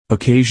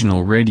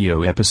Occasional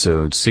Radio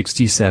Episode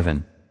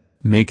 67.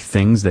 Make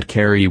things that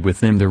carry with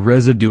them the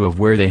residue of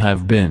where they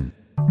have been.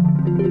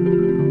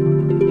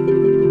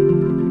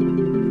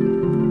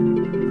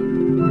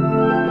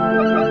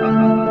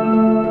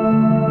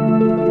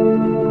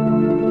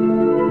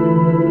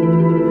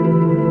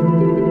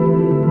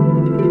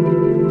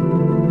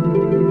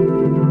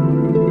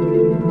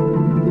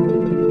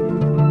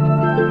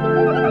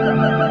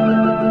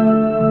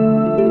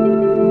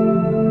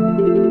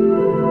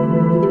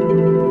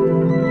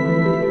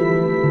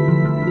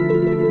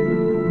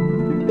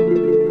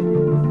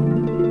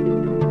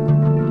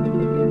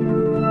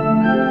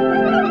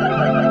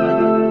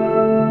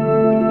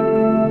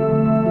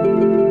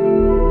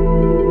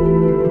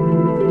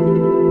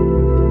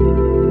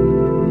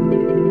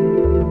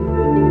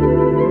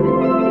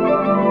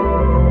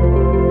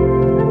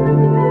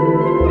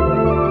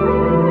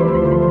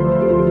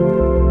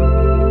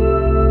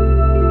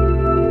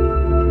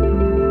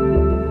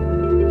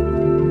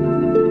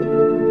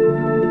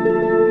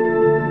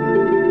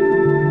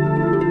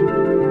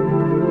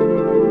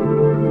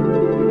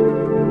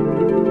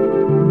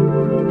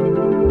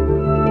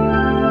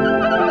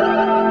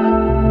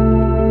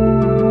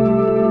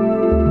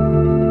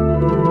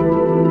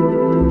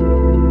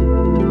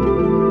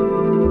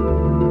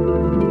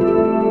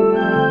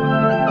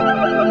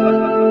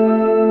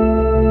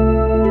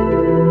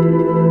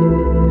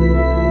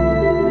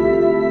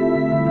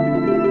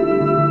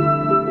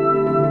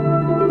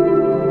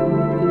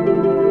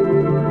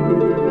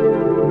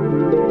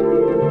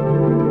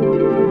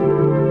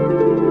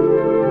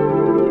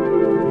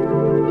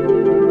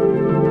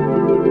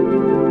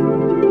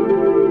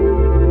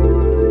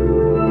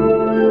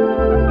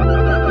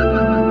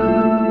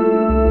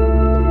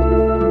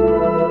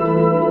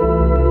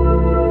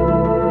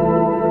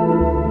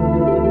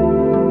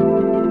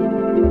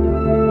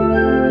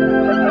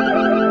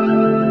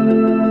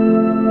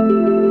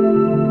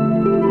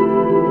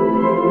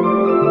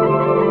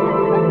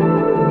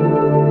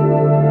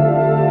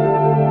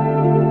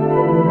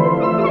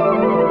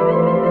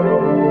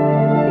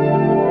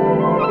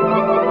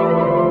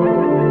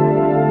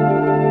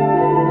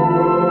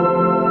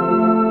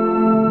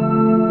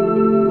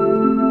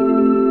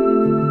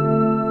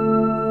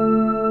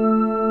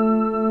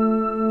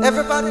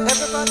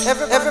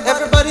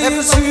 Everybody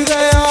is who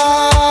they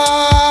are.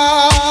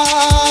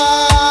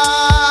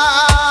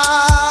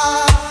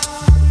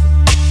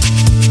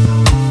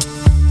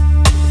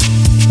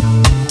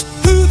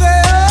 Who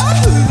they are,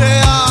 who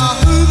they are,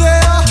 who they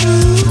are,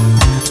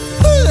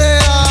 who they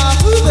are,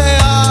 who they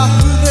are,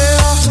 who they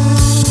are,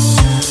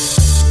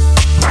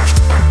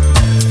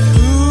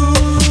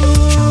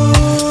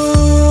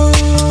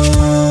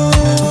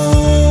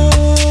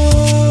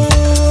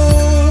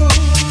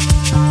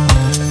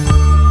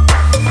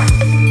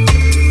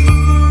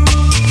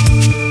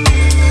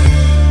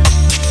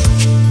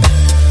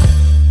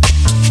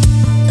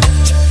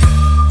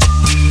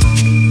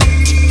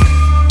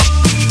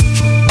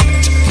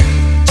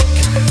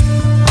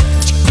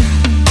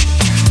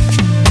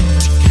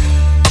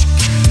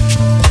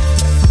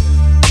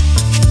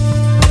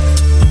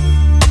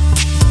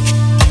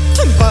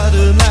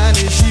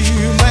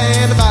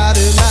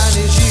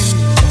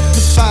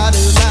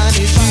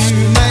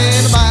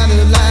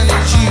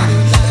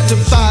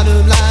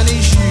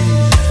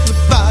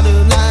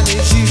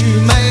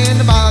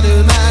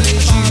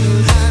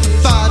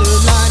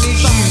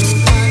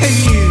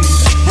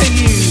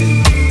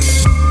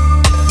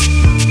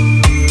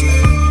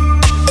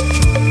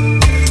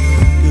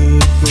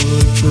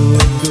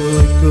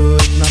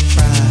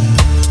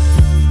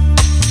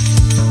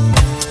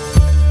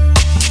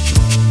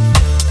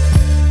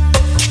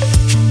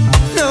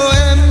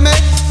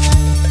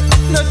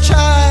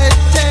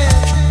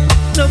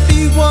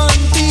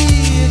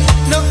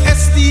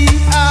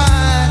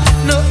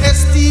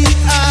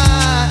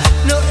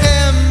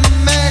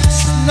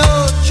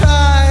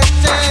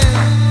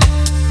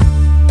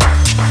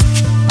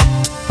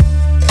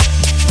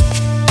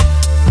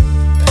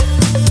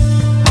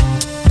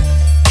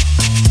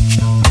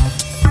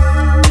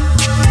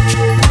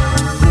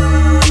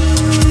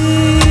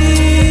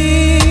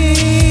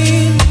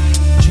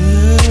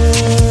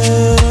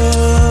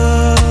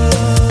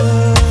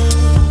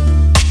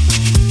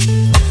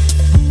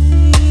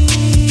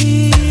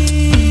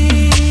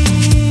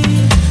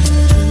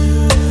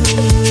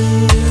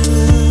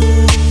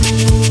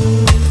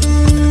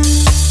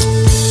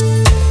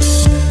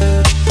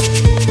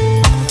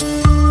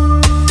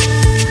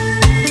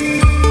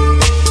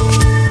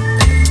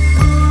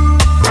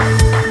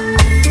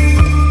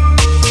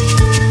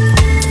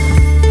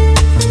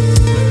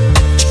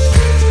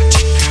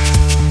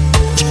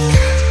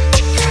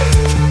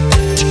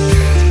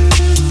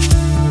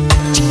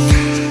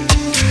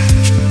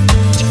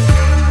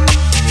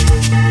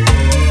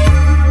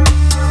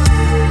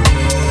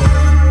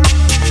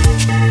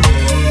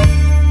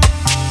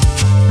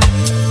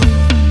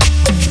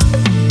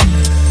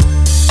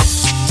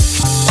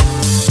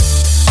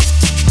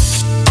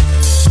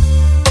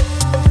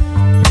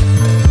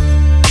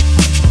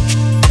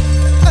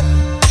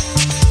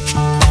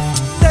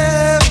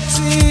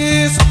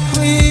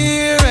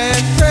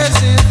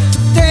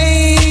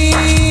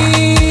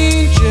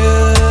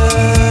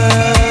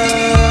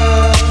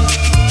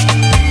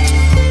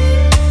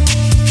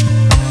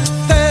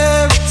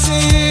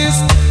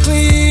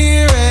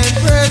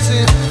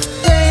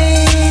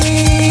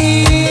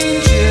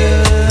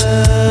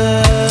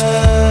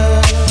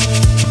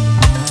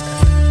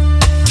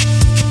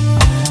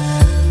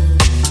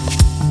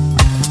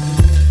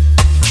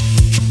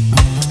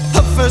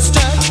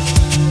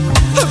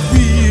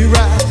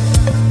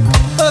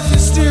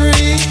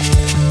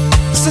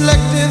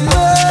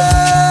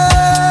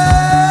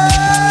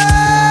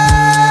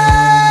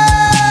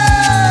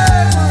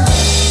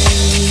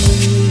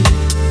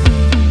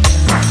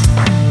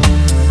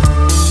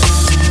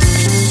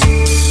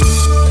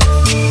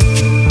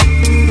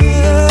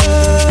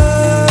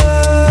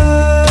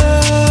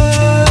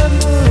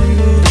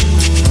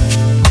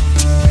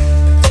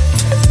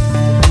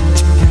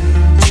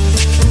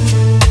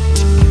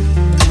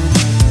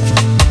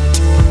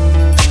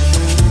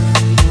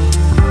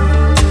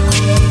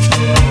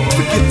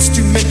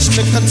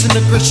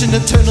 aggression,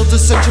 eternal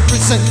dissension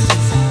presented.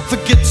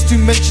 Forgets to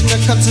mention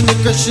the constant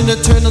aggression,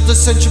 eternal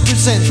dissension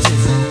presented.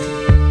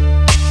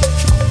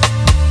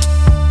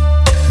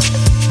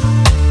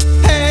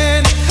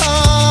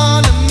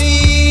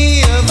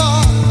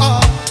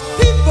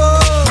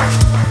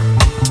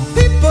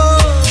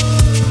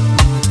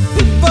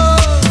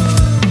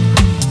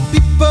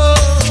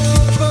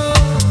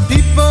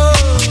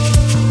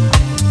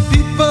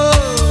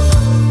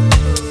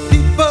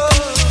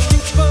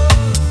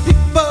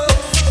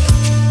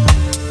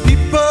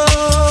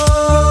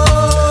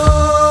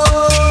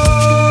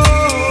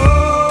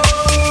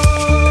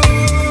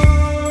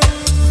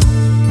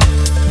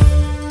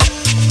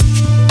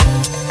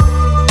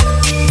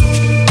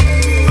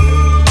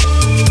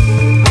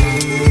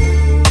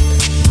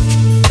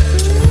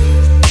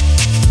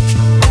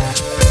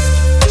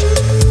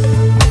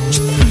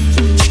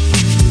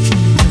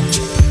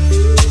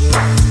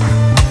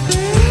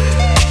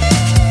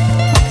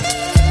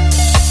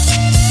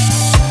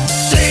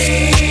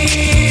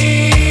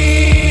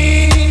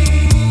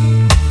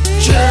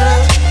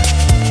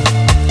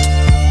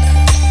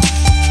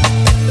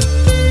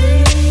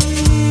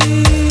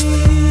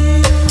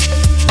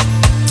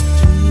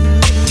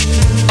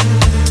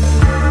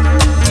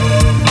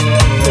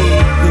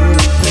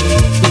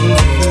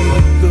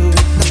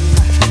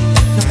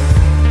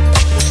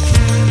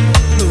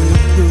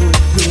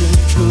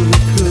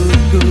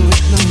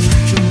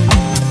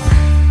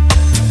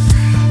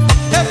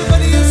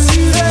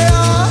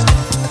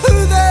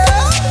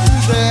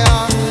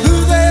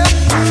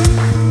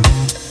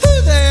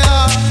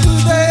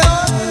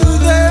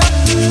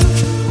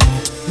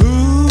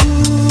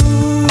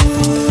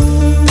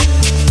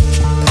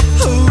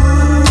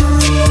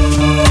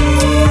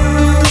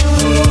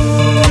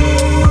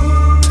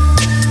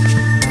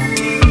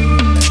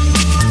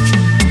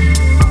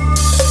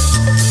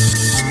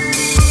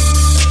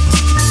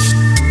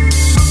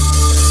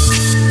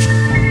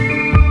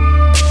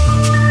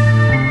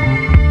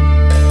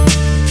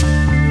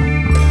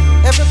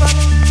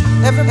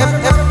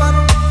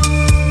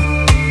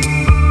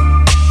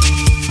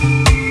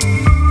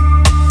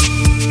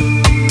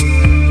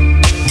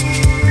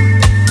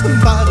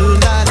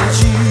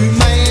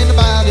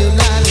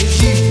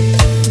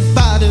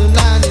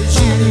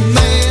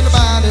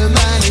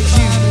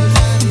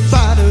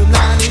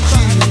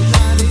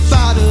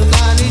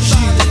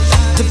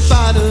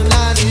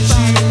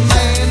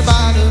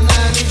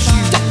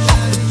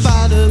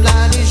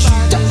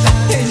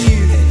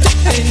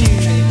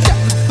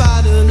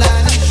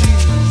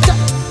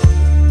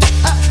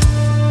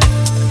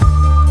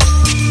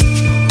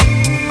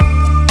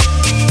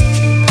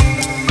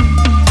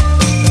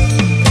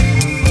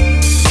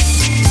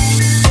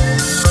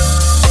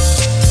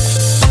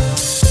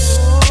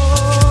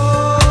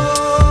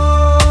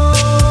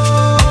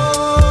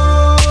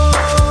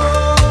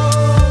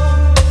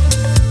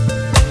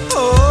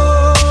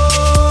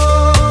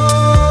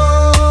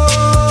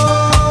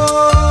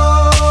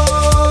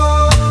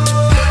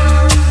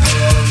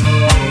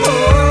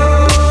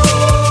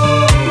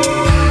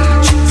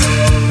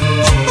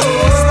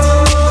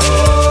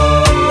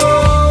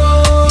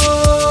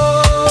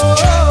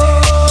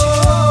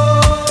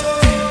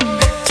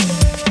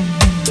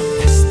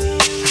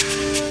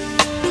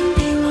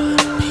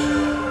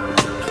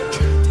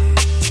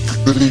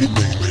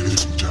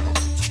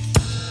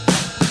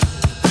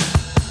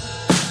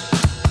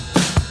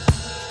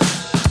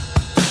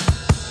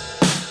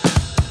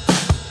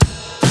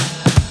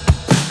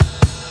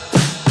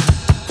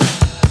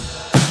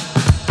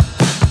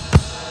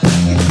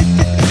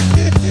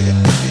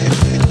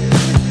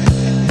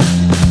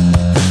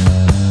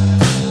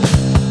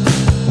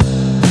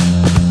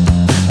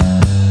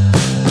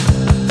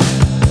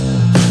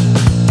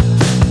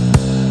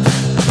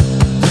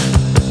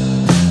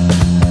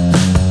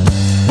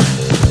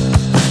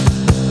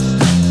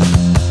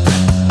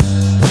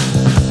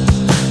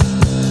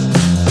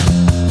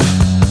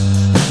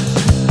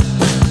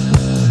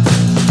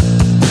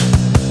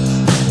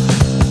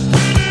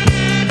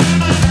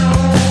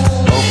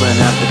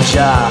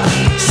 jar,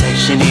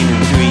 sectioning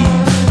in three.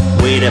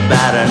 Wait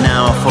about an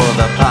hour for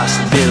the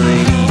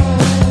possibility.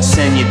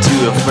 Send you to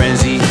a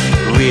frenzy,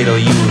 riddle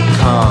you with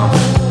calm.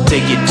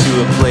 Take you to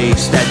a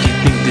place that you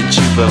think that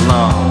you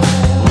belong.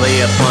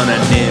 Lay up on a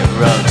knit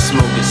rug,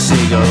 smoke a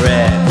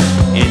cigarette,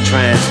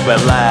 entranced by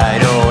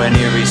light or an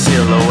eerie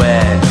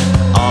silhouette.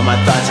 All my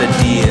thoughts,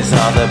 ideas,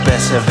 all the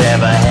best I've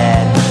ever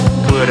had.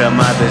 Put all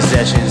my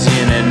possessions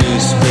in a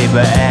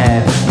newspaper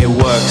ad. It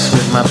works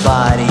with my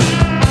body,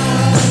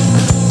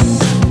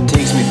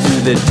 takes me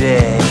through the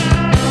day.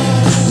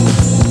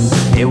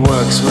 It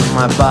works with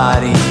my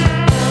body,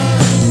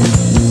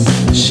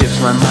 shifts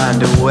my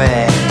mind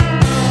away.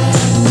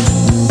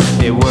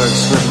 It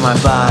works with my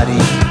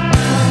body,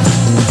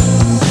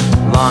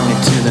 long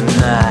into the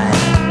night.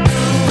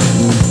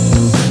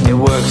 It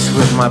works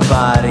with my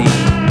body,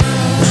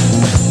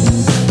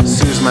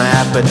 soothes my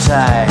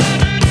appetite.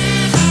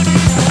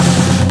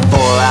 4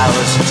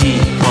 hours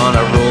deep on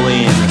a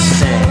rolling in the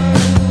sand.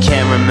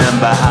 Can't remember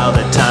remember how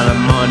the time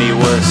and money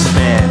was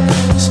spent.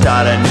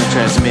 Start a new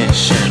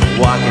transmission,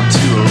 walk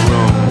into a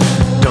room.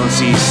 Don't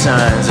see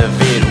signs of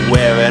it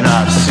wearing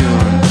off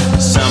soon.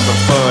 Some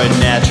prefer it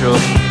natural,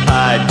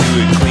 I do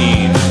it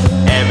clean.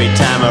 Every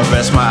time I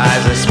rest my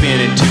eyes I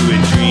spin into a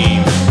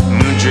dream.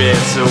 Moon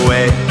drifts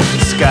away,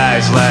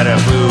 skies lighter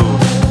blue.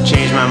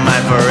 Change my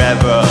mind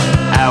forever,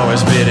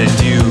 hours bid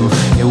adieu.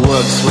 It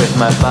works with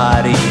my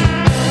body,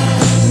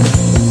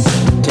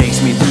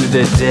 takes me through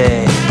the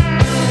day.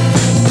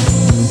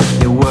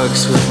 It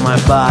works with my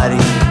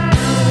body,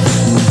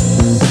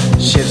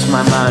 shifts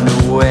my mind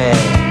away.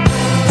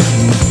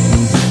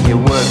 It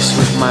works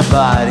with my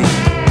body,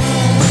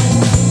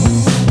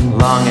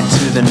 long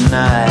into the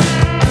night.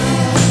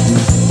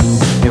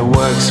 It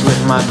works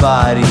with my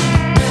body,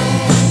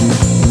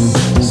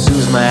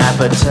 soothes my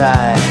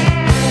appetite.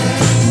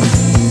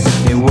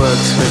 It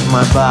works with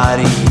my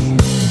body,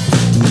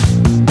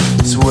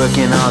 it's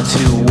working all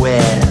too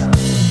well.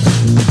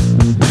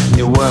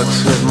 It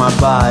works with my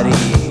body,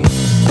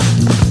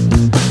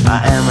 I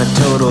am a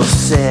total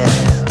cell.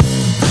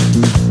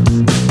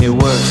 It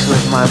works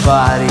with my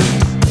body,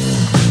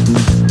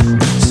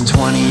 it's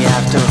 20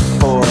 after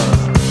 4.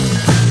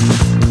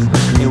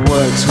 It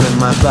works with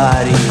my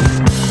body,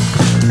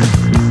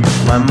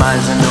 my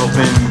mind's an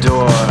open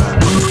door.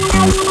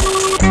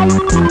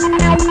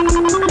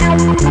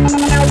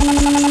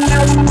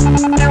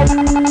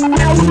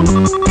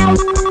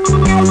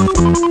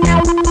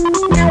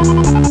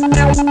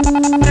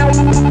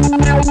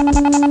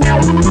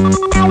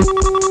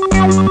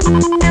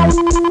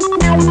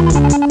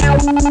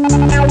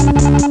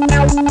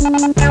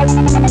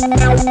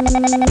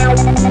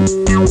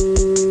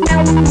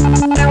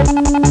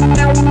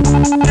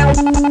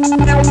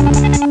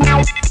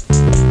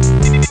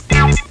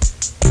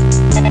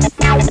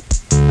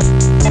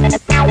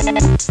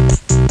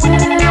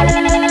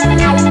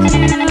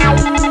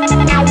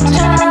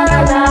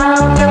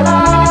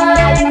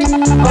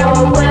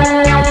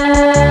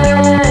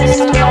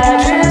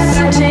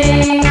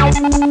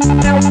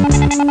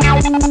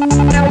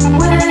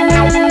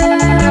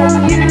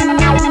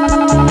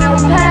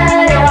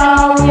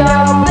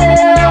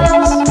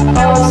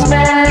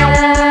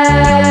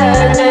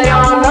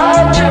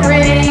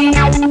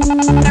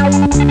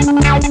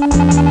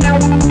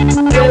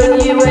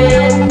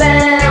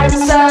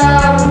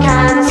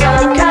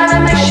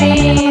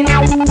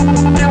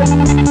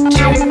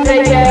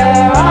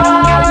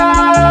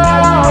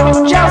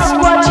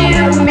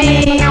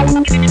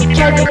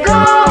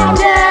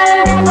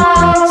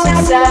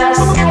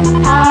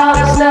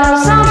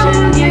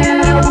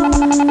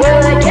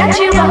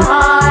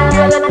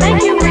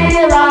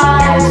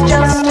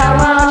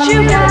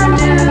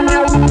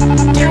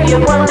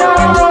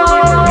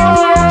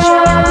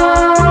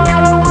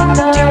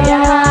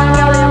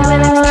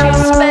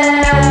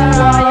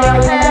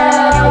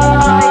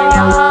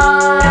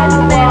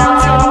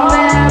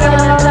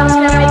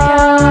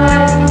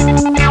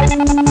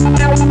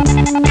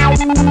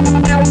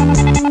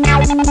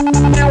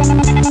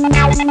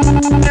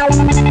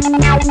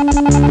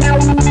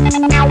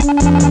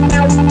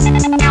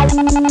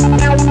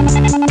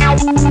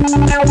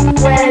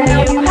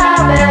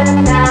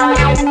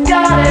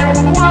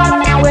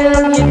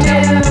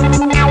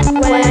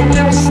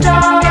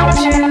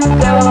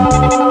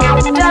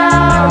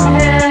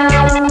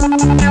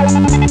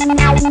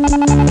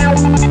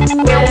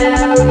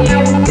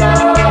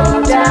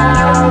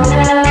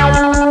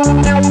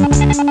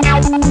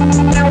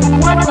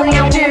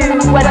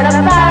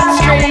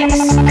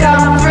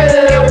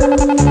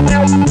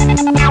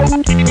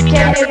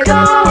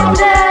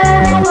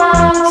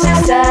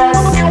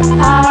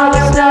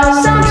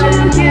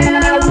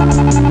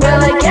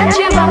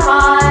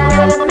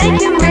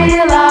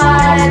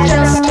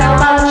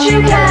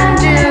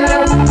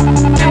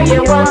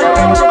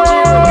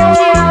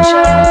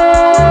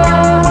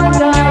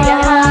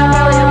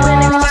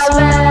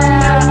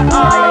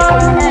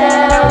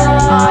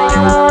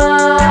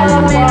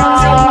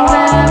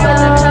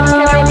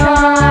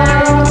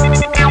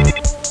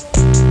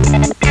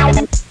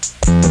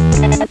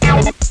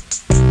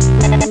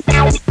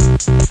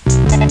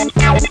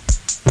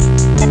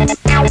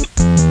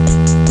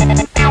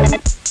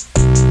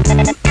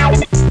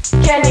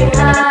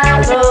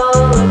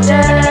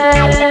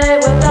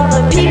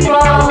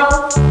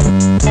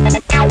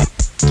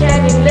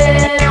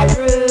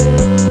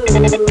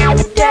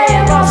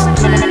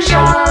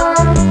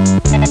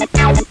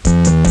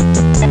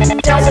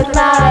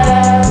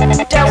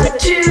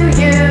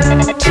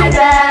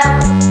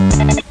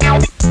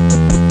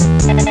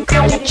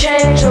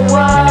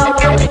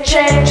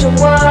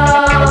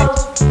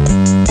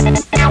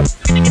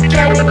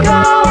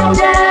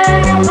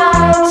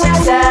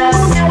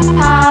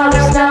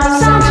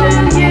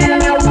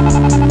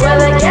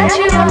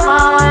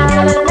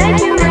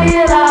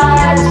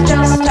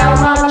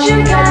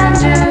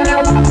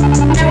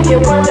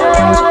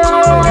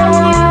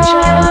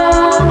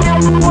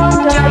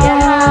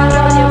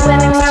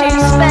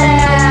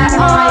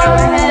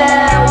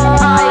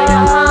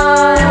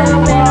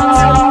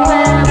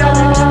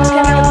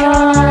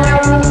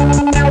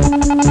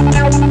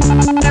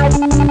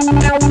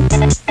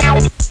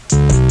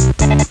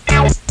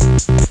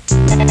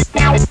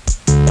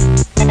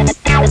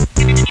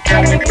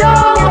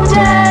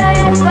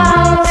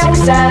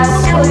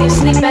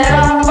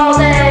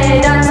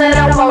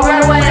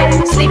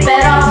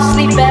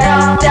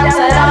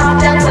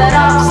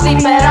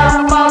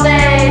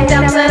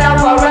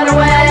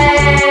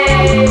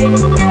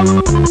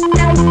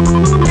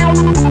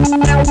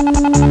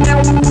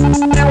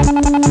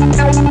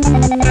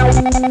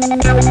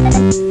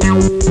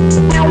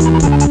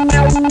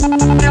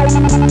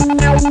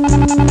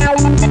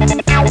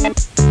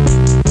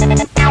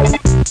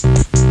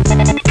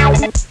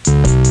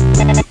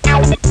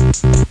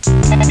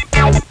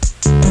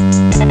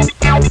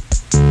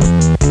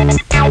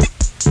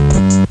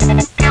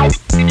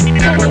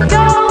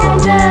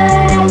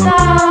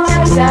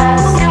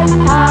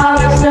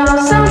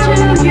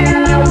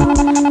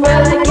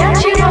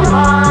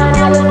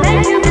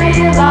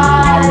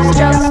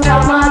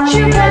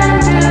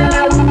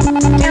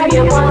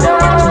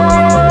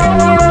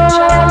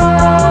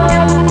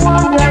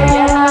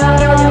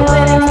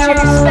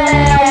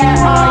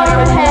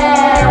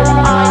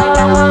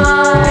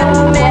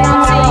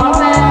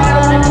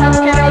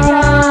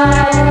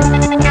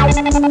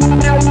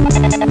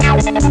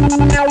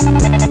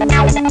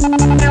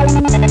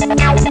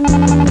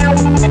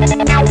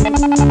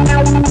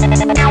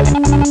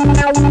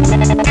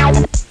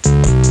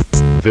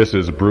 This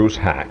is Bruce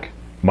Haack.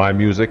 My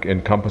music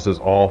encompasses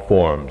all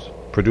forms,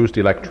 produced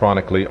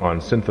electronically on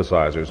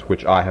synthesizers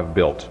which I have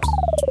built.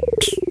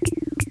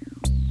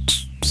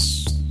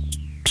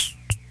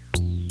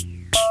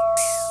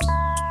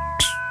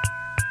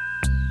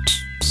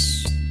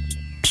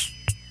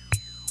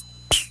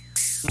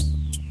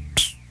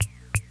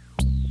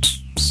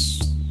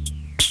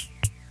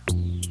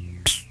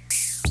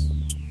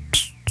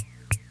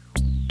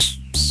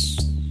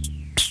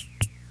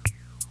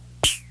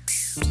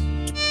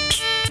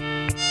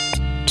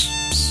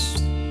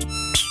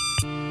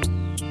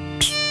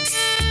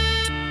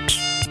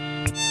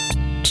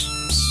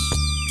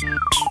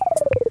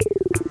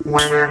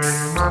 When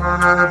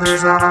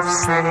mothers of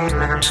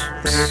Salem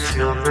their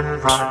children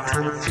brought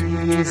to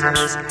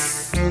Jesus,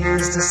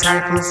 his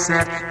disciples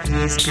said,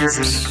 "He's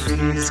busy,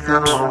 please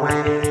go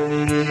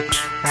away."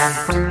 And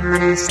when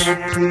they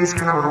said, "Please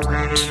go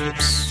away,"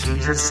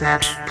 Jesus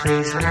said,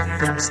 "Please let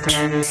them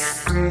stay.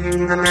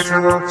 Bring the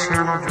little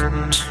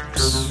children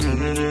to me."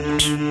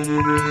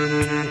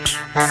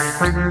 And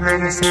when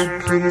they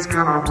said, "Please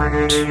go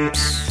away,"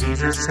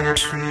 Jesus said,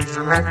 "Please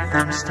let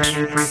them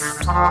stay. Bring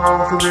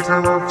all the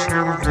little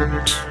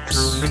children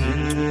to me."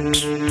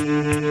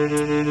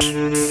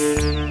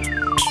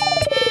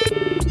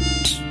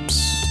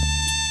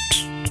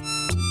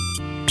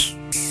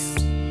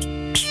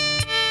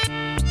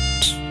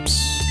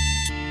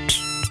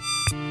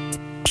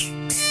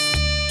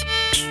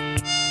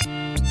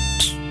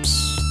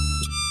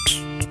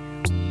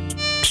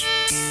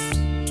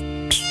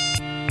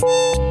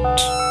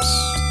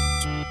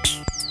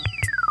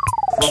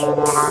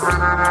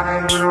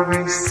 I will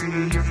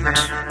receive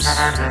them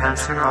and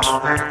answer all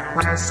their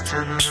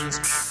questions.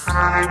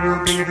 I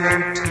will be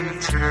their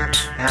teacher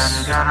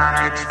and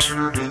guide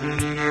through the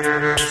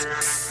years.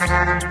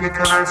 And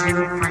because you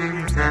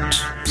bring them,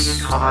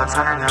 because I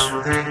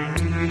know they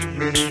need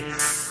me,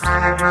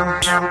 I will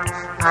help,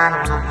 I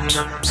will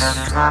heal and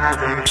dry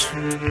their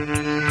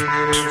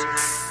tears.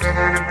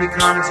 And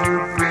because you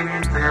bring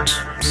them,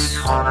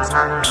 because I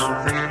know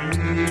they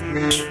need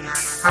me,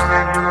 I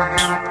will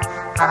help,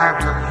 I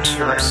will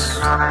heal and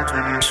dry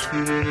their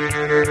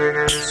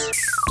tears.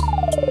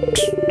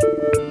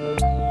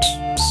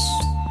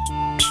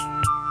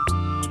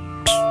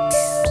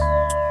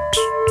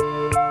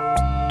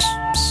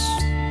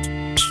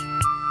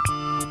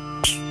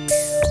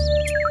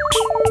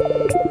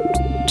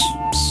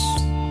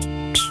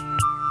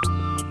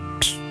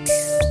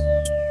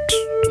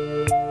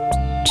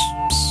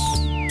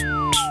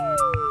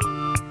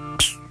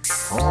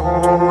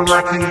 Oh,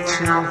 lucky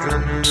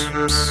children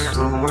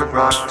who were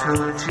brought to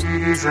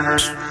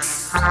Jesus,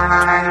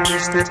 I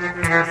wish that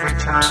every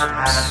child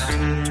had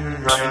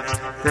been right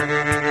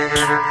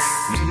there.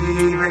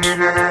 Even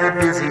in a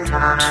busy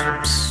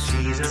time,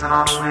 Jesus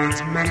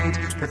always made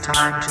the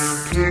time to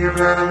give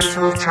a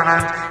little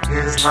child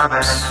his love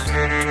and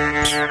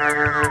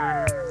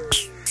care.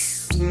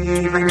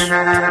 Even in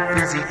a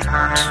busy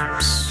time,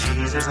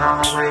 Jesus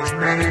always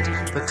made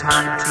the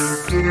time to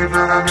give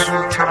a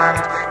little child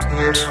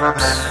his love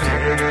and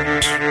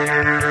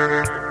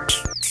care.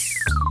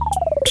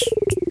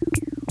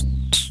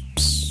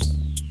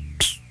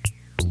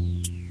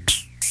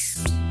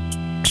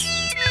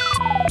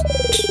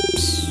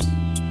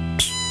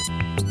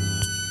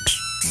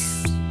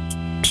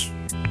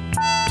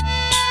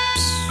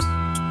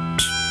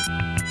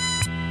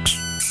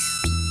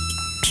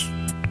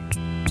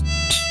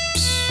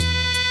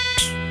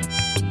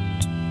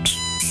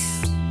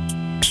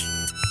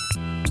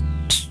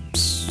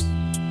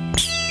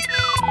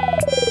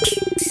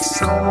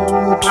 So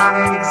by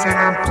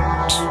example,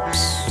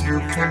 you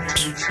can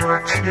teach your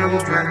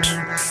children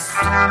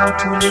how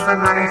to live a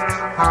life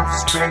of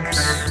strength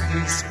and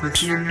peace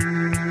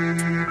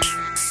within.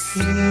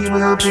 He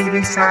will be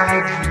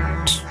beside you,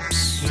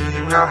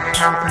 he will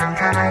help and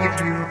guide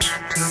you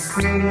to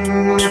bring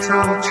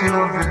little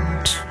children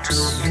to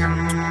him.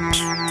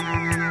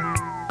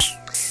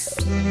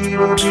 He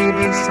will be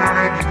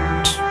beside you,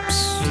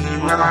 he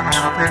will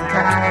help and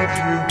guide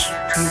you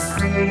to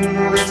bring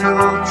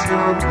little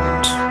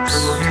children to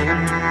him.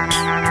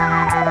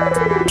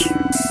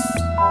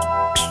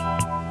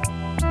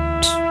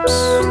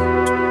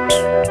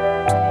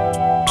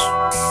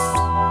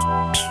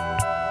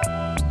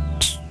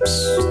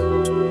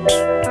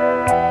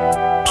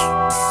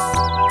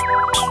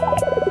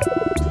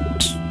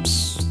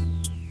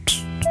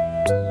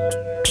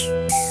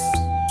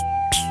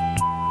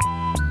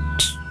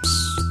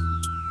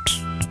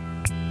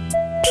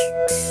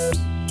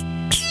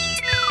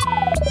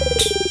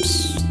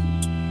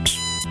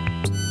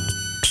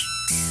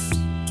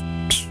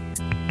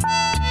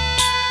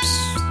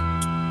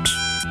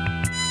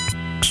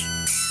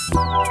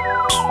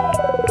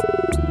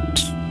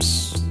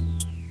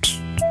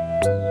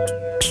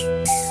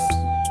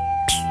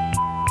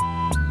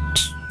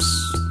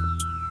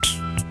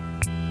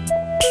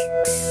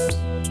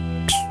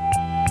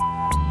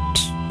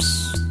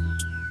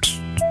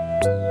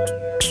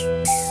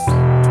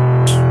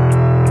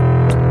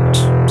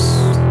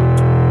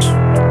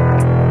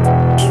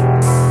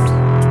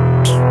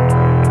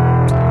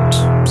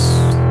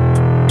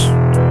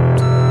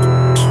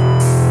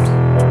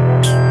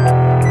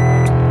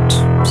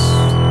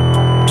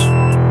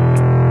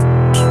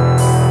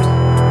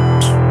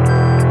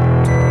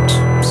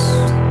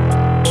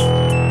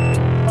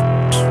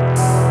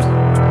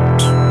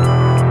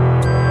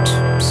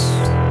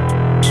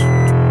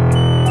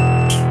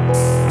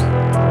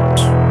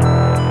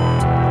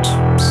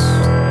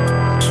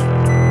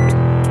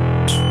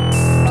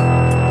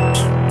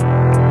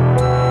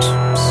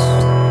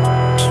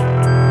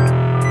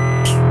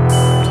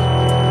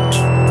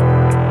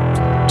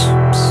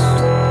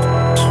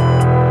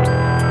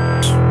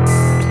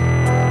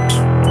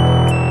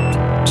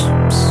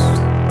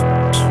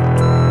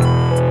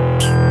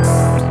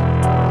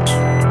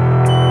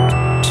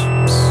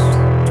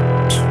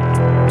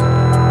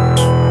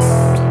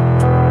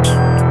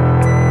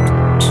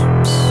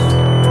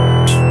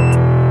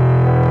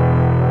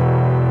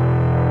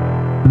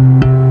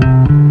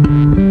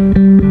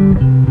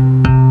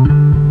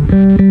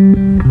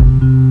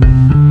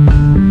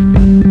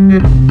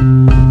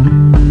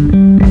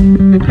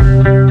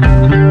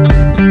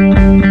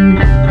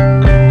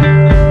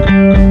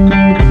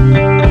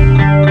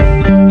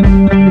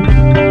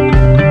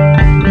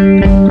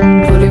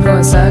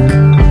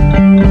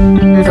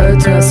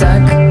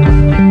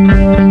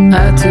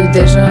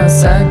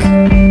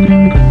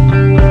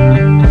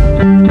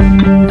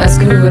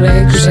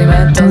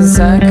 mettre dans un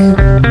sac.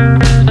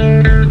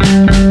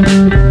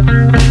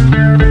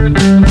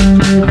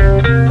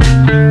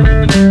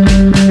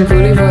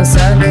 Voulez-vous un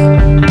sac?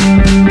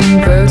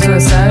 Veux-tu un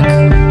sac?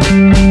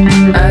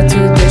 As-tu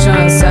déjà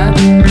un sac?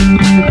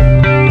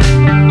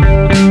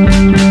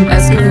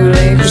 Est-ce que vous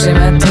voulez que je les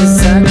mette dans un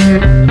sac?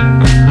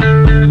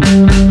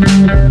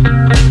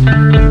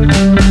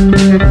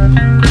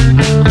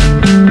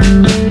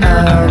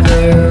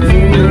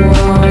 Avez-vous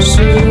un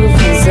chou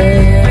frisé?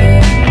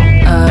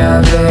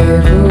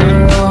 Avez-vous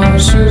un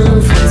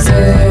chou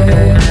frisé?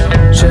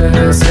 Je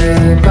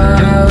suis pas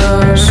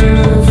un chou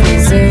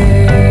frisé.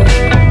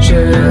 Je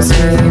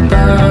suis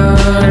pas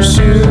un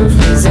chou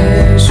frisé.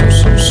 Chou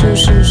chou chou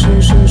chou chou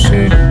chou chou.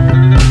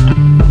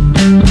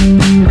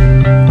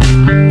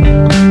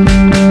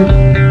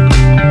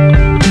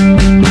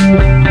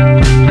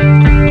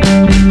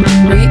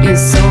 Oui, ils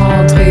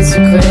sont très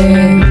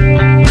sucrés.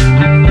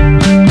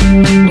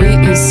 Oui,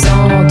 ils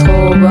sont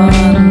trop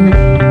bonnes.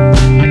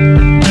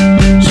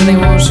 Je les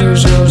mange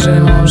toujours, je les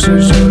mange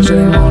toujours, je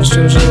les mange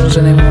toujours, je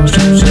les mange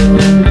toujours.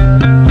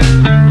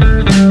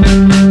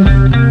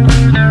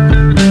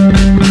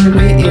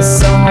 Oui, ils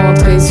sont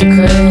très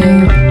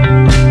sucrés.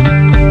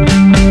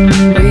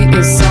 Oui,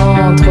 ils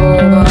sont trop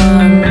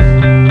bonnes.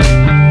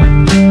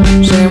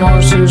 Je les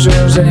mange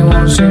toujours, je les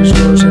mange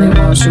toujours, je les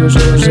mange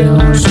toujours, je les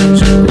mange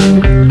toujours.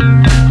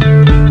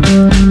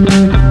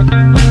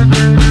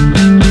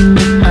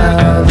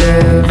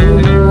 Avez-vous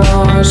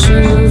un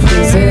chou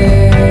frisé?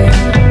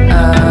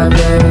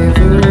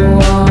 Avez-vous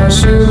un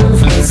chou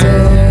frisé?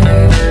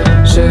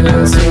 Je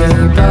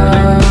suis pas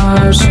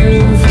un chou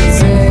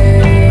frisé.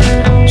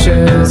 Je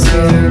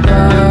suis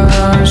pas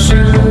un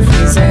chou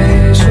frisé.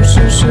 Chou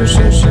chou chou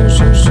chou chou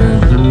chou chou.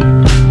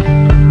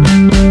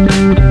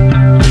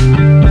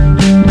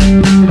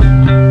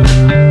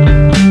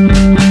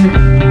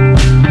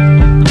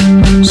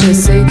 Je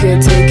sais que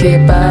t'es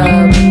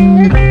capable.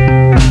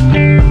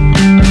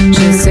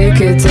 Je sais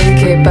que t'es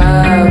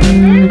capable.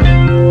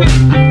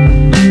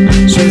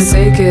 Je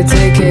sais que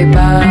t'es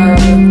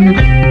capable.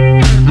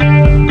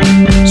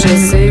 Je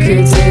sais que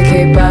t'es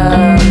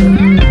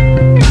capable.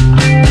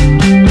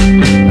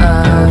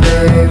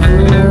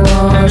 Avez-vous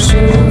un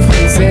chou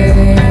frisé?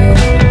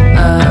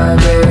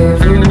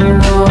 Avez-vous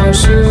un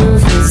chou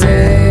frisé?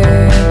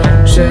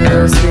 Je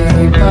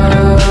suis pas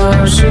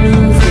un chou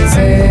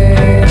frisé.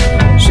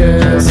 Je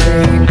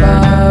suis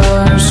pas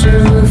un chou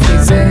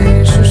frisé.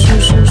 Chou chou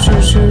chou chou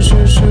chou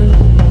chou chou.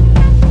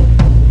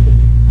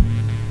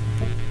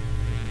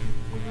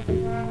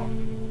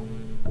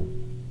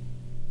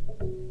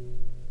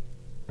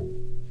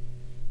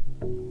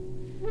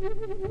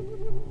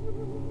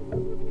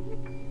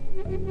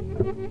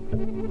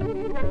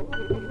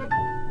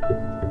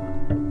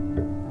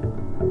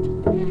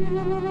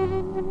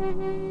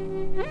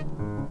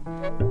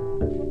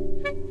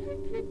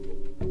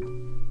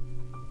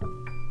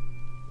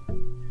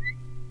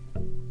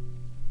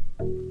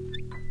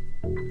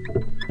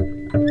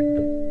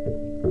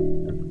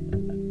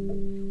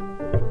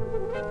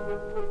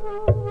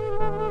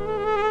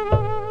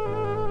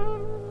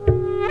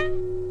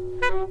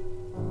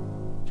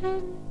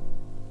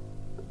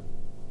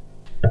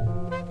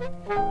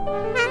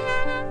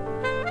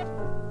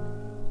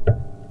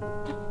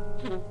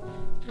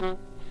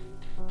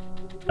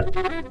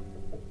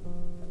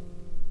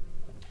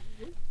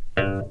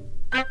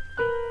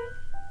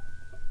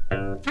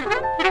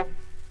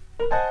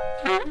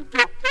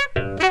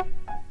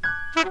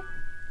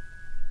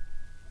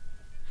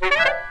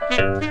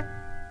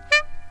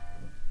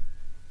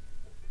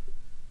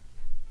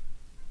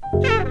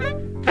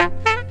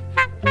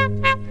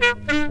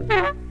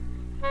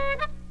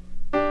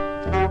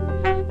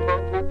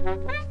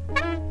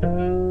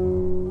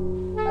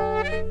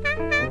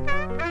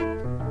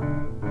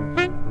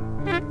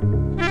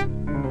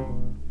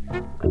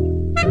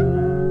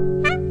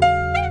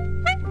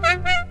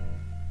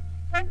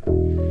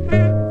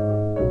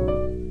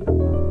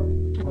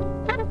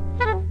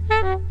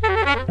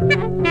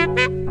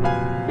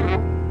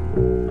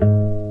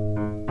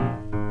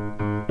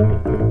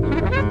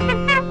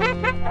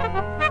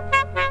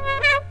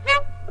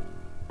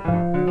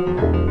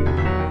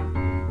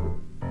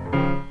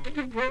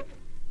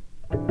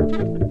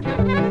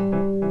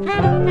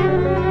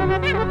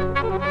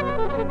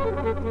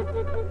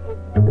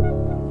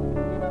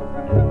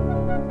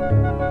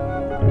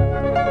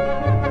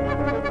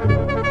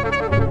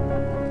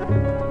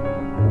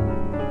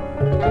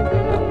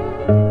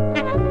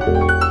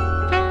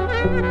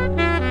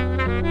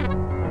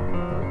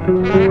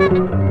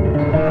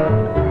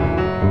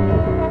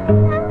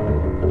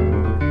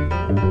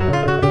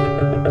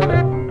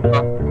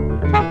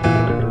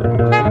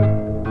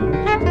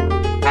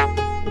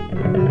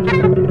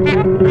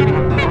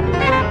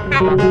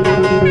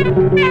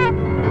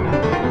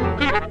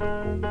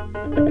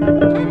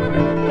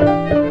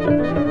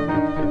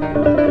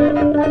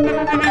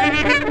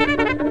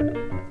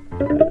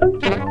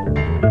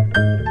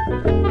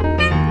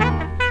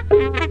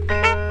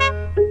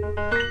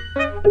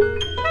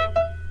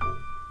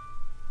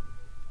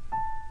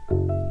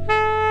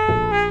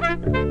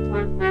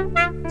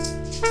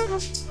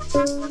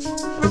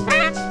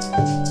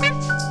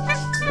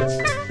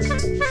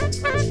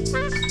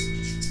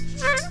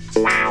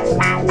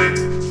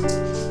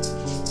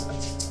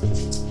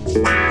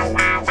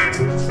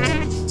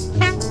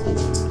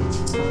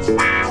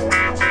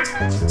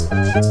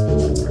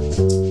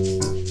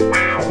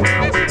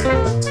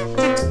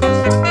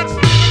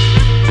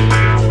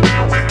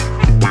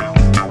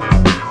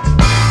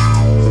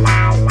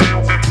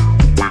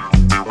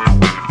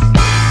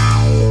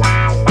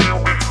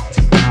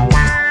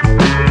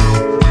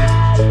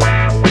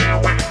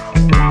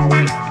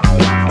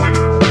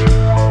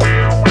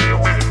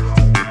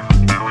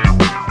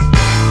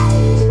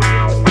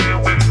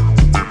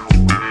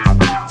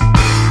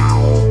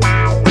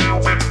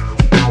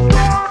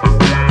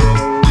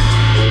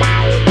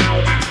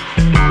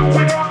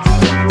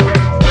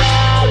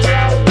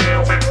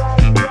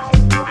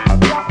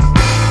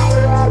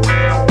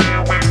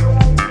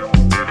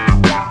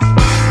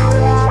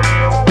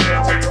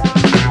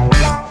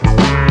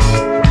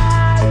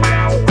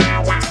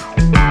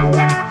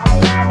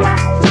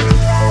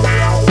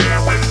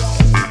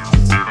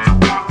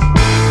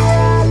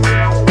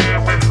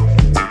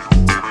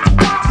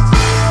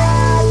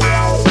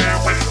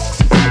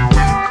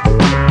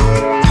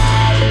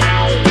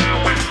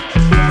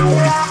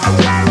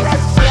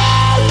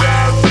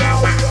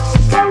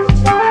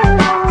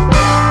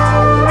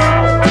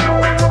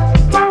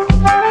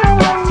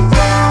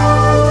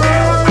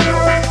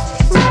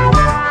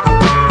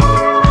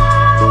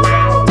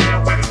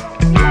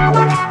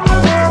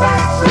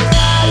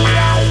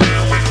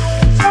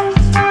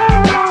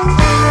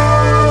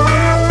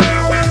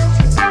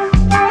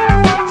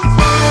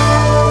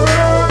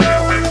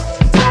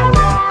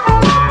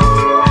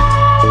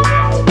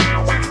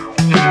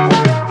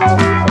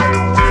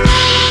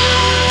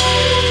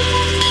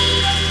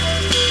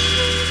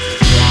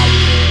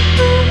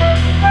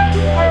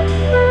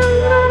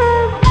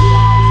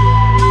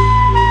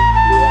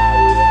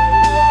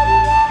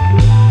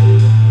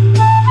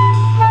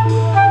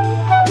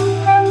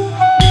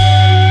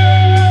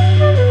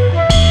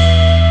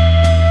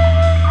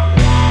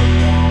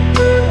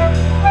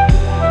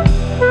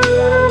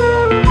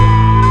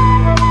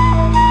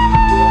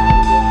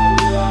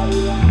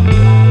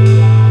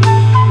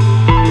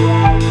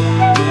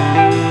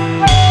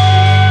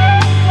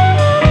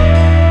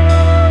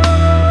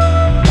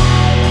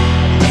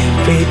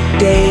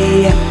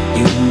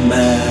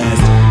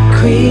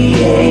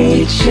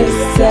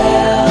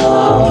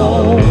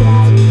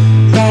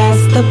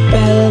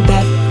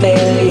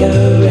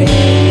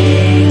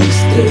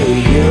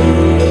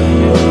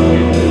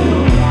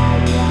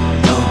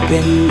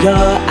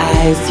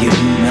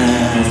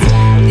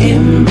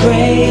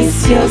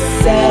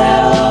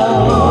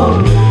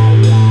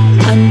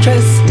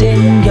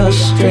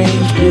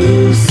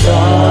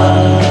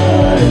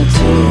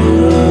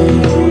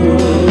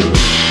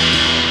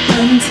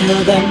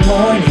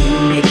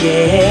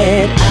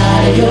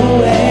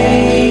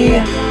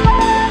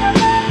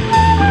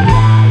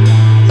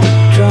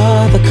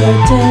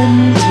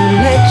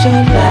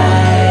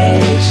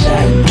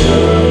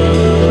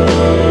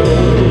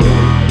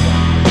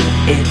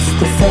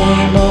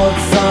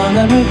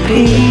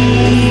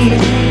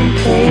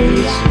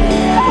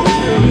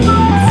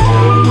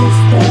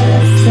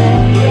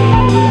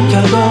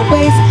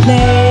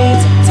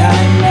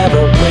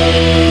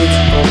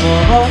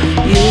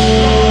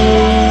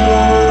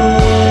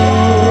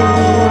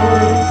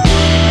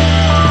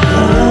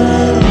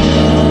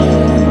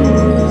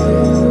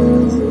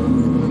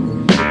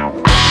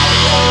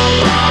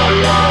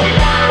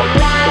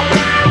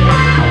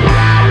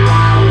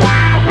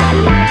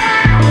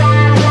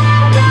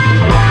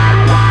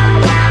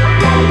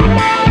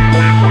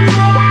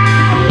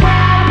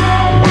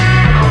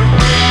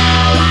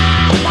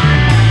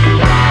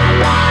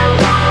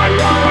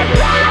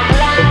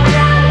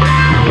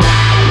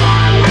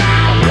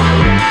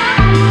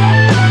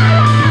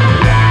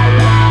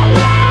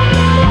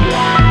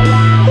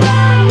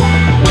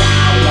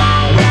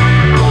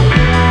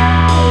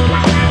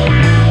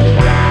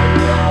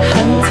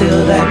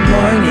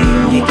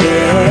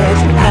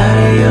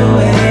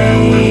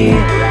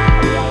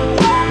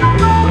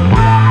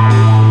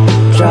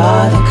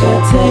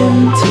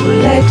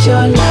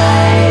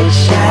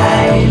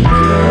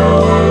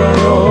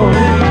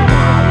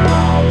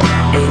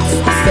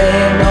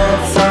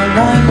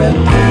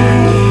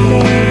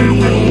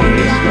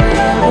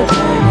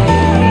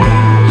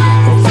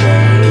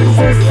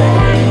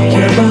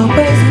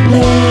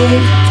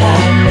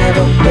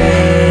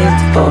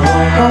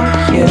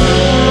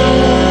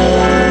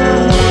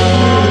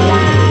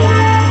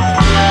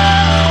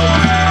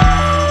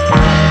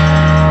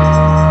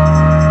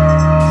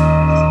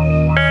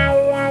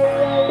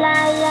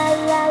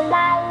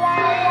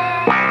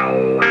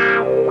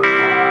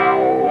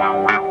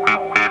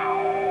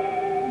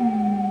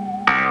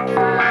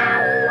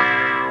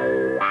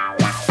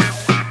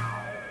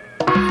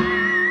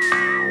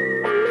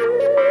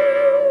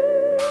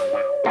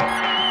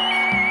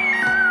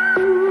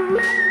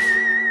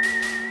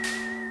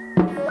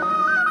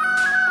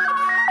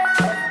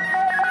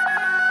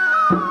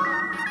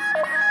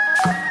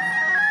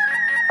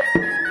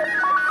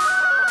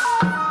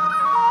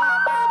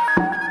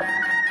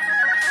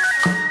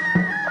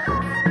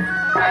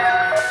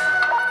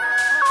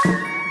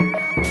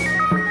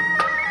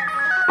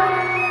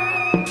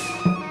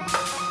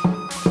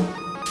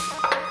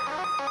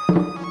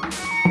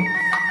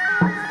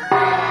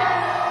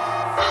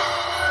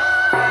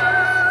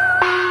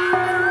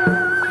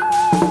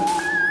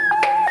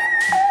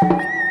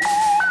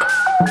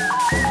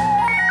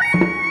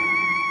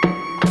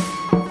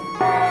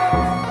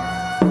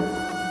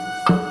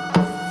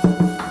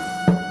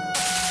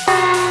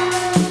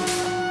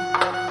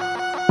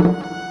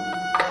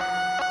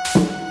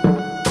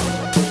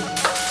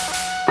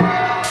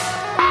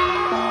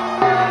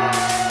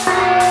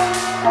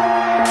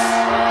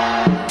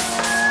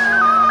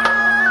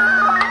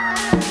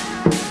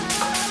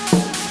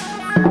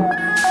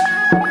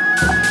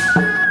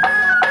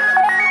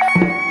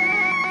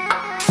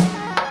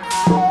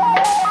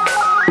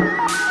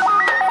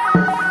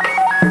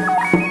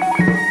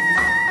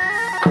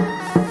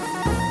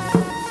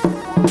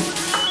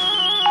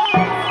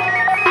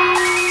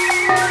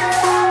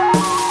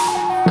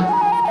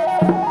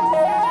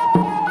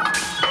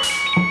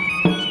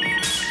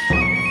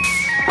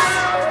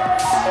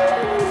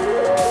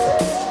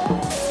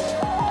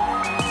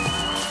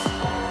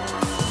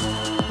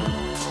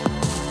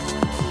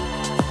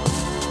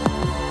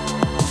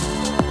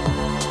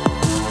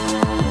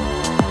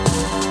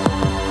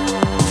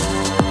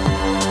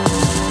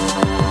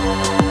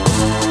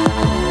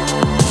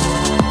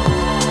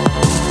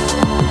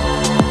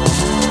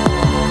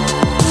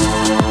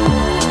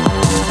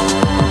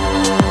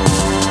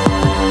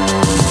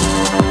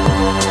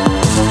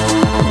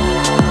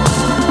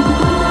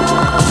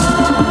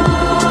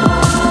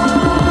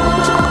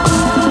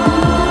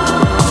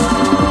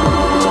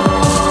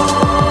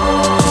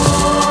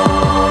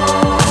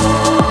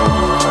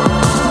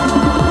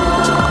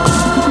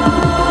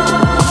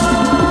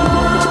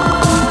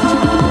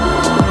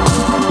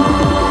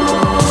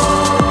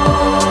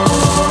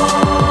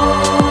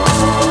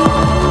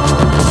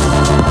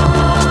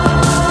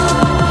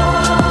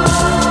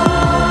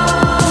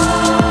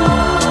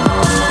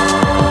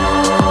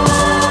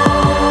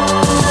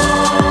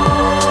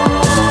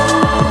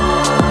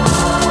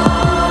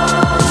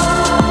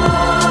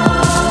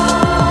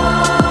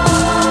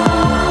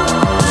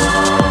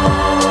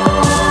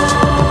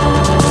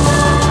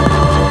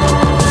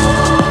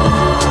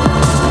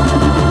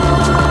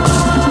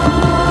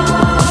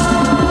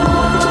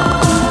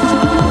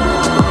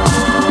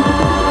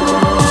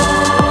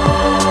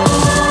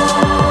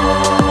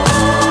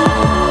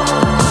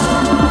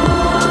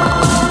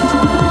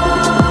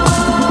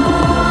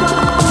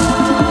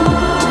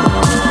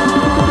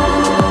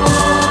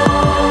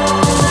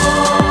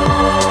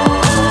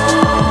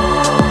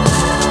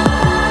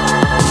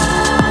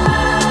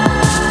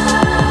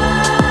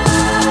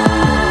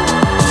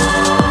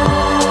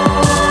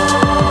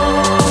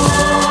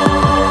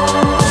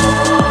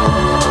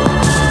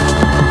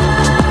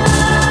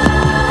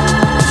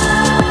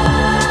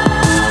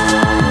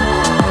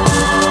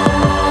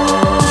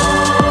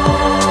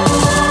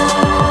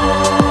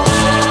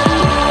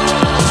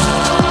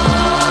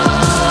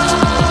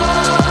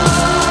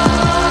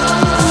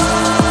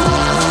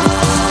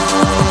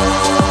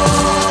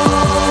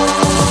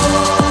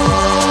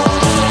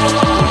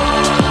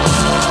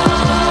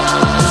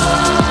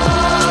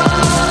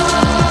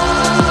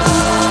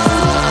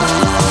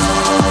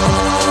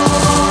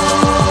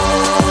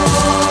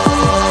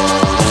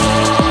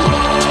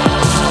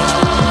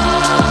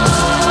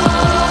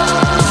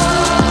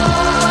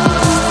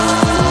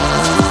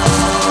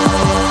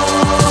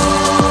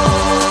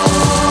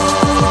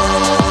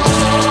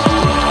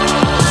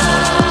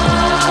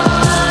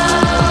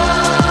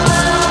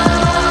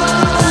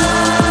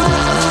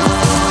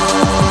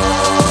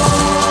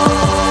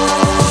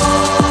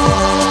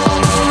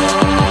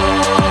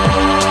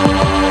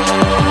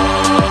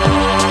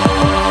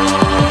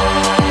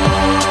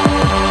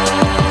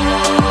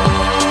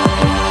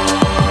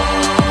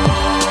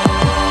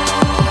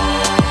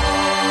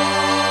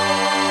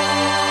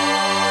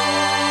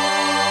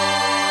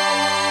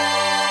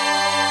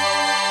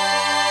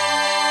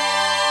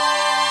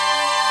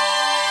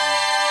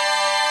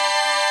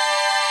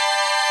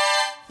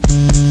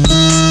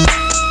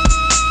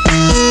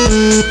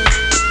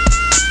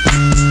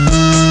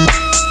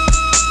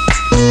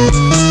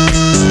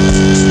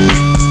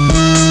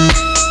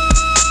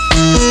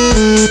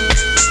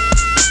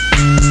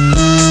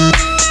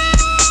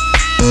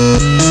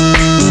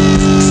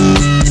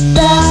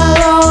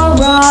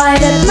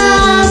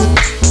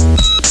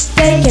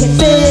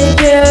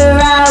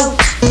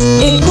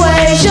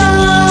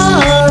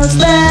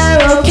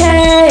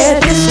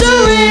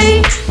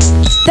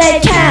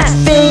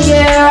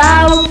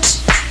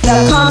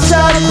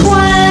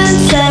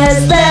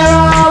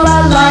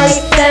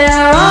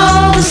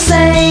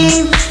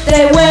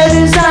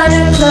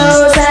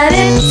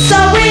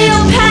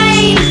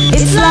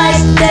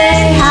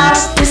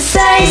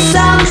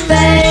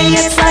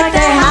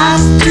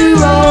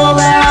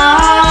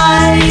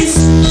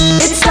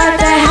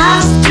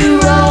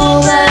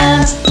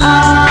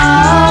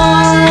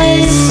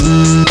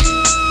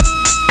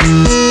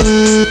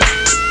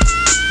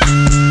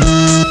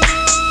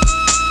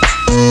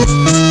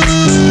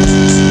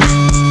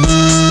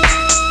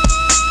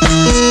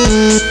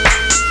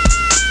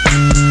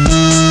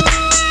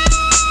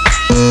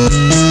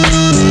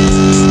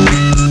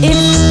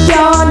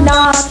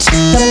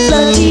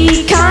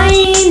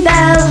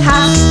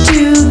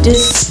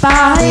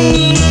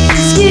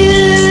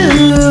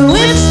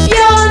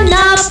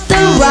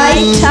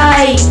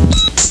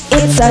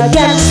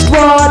 against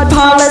what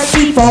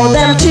policy for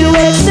them to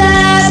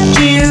accept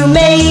you.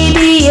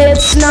 Maybe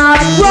it's not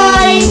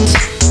right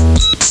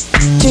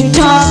to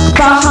talk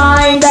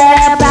behind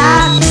their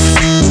backs.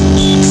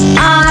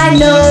 I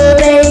know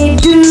they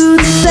do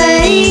the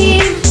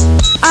same.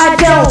 I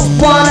don't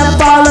wanna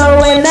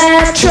follow in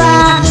their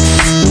tracks.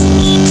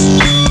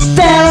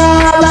 They're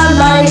all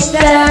alike,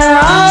 they're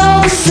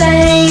all the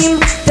same.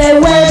 They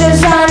wear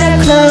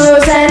designer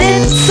clothes and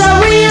it's a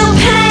real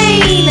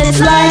pain. It's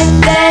like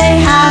they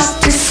have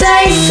to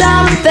say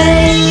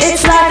something.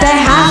 It's like they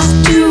have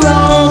to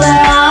roll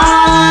their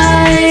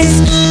eyes.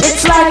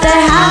 It's like they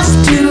have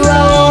to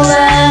roll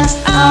their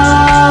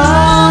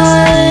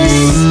eyes.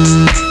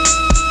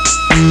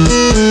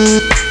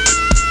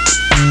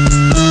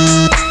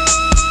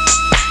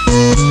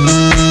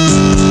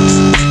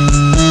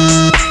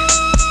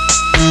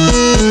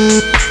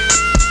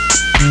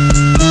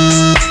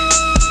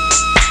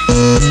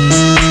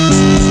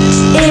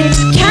 It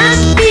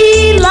can't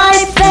be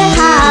like they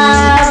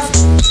have.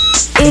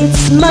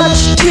 It's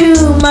much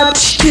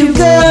too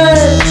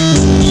good.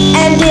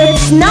 And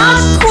it's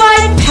not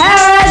quite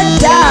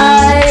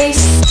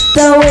paradise,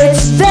 though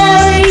it's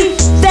very,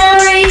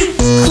 very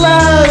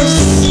close.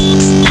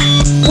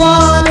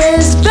 One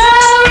is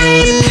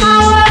very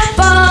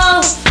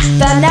powerful,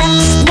 the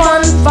next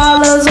one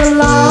follows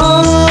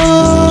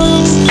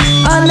along.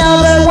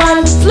 Another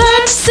one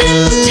flirts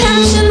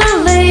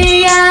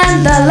intentionally,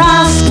 and the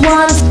last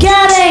one's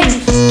getting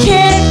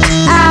kicked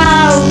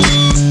out.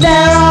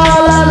 They're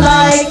all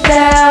alike,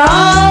 they're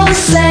all the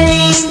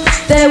same.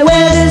 They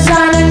wear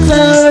designer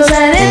clothes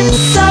and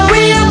it's a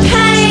real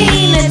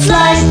pain. It's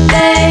like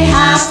they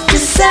have to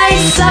say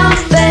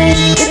something.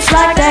 It's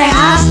like they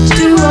have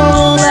to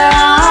roll their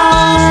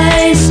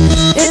eyes.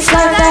 It's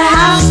like they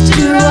have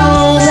to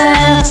roll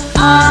their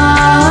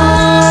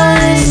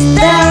eyes.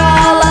 They're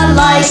all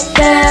alike,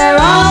 they're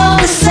all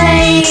the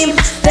same.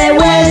 They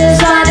wear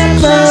designer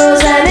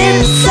clothes and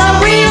it's a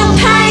real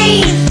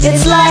pain.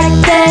 It's like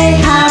they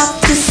have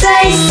to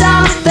say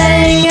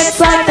something. It's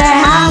like they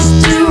have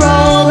to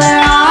roll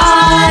their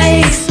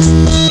eyes.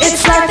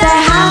 It's like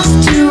they have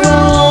to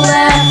roll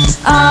their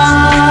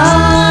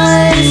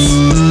eyes.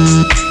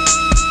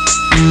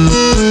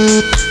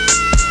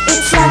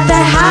 It's like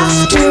they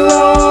have to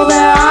roll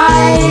their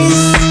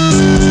eyes.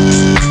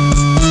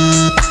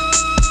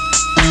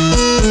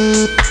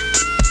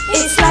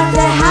 It's like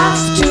they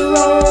have to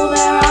roll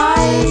their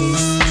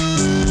eyes.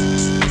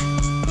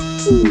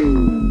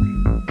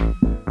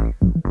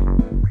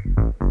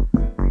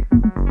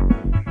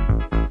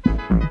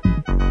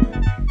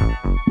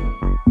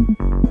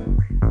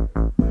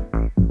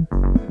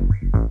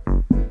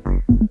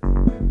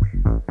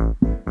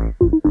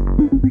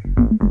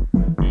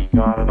 He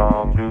got it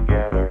all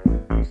together.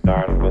 He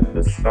started with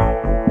the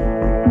soul.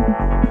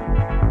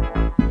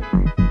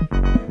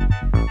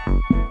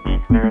 He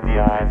cleared the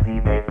eyes, he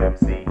made them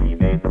see, he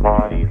made the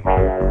body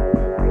whole.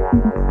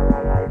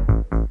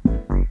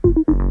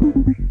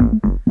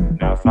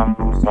 Now some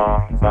who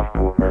saw, some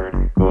who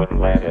heard, couldn't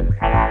let it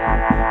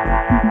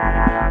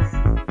pass.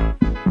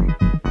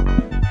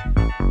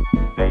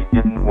 They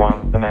didn't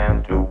want the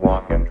man to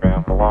walk and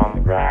trample on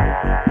the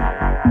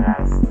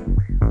grass.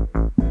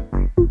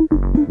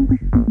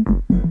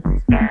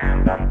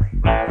 Stand up,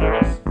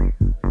 Lazarus,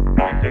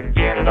 time to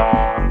get it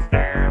on.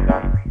 Stand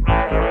up,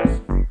 Lazarus,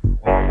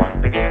 or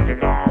once again you're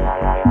gone.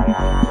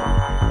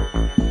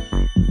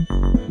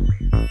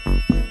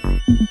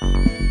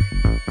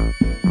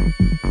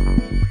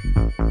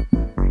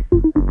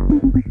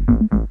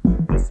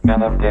 The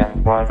smell of death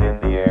was in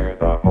the air,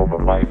 the hope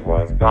of life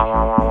was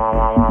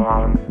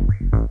gone.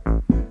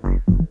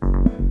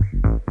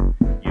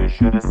 You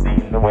should have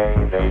seen the way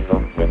they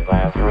looked when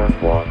Lazarus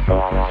walked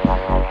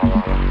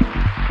on.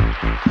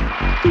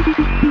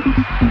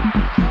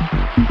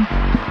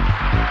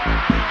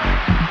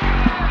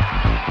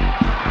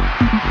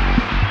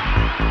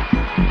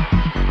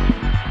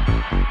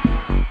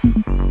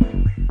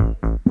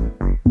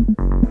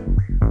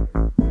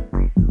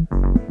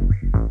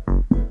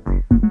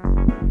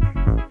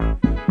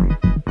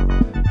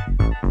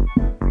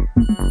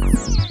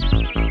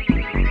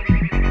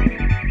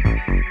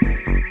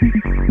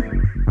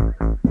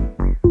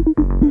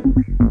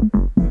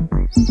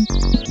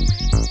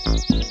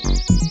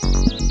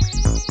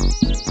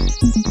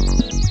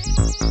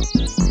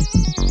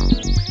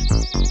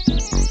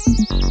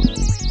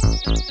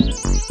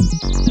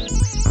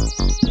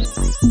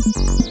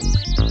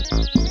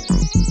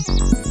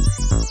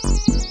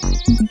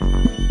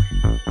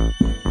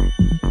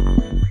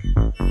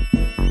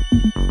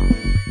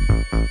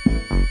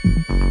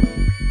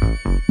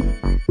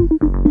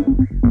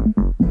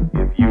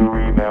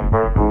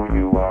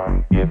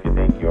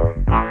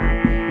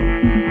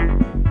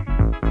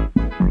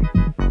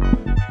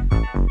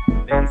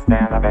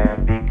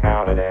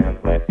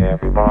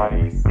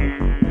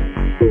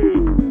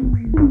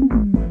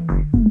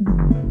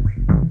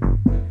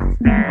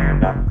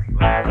 Stand up,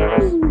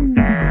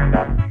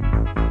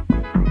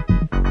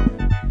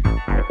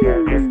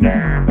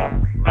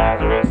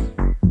 Lazarus.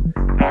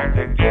 Time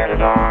to get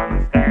it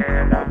on.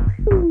 Stand up,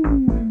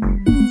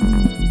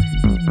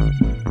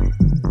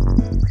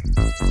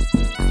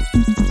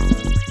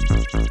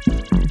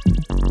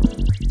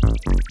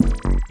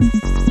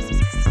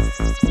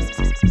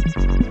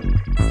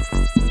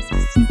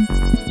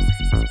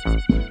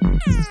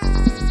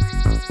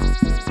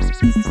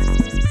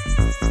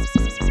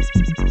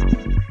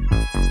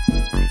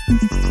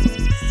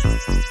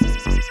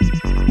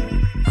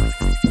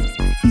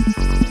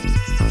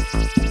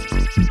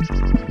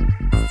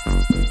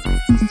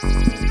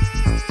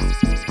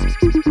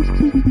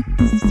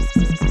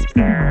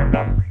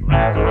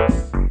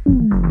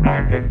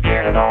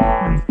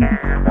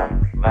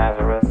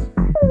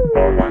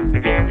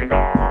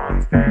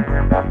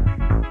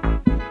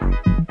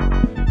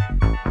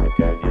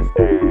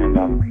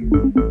 Until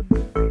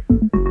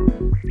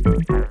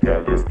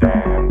you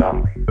stand up.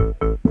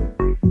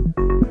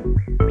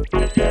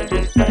 Until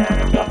you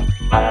stand up,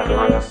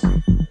 Lazarus.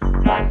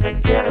 Time to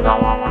get it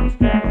on,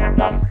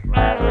 stand up,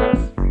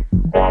 Lazarus.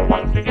 Or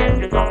once again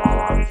you go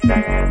on,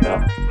 stand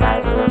up,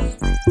 Lazarus.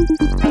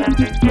 Time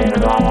to get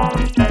it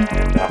on,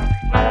 stand up,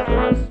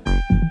 Lazarus.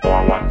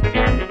 Or once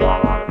again you go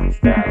on,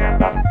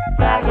 stand up,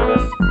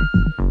 Lazarus.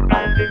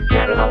 Time to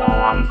get it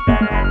on,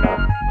 stand up,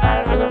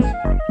 Lazarus.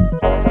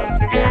 Or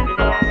once again you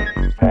go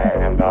on,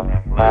 stand up,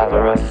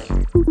 Lazarus.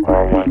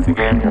 Or once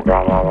again you go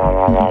on.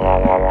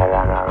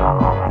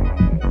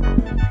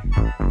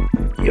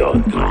 You're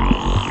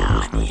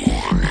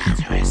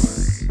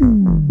Lazarus.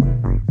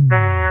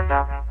 Stand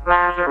up,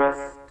 Lazarus.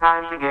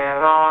 Time to get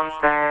on.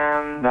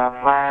 Stand up,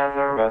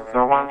 Lazarus.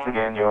 So once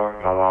again, you're.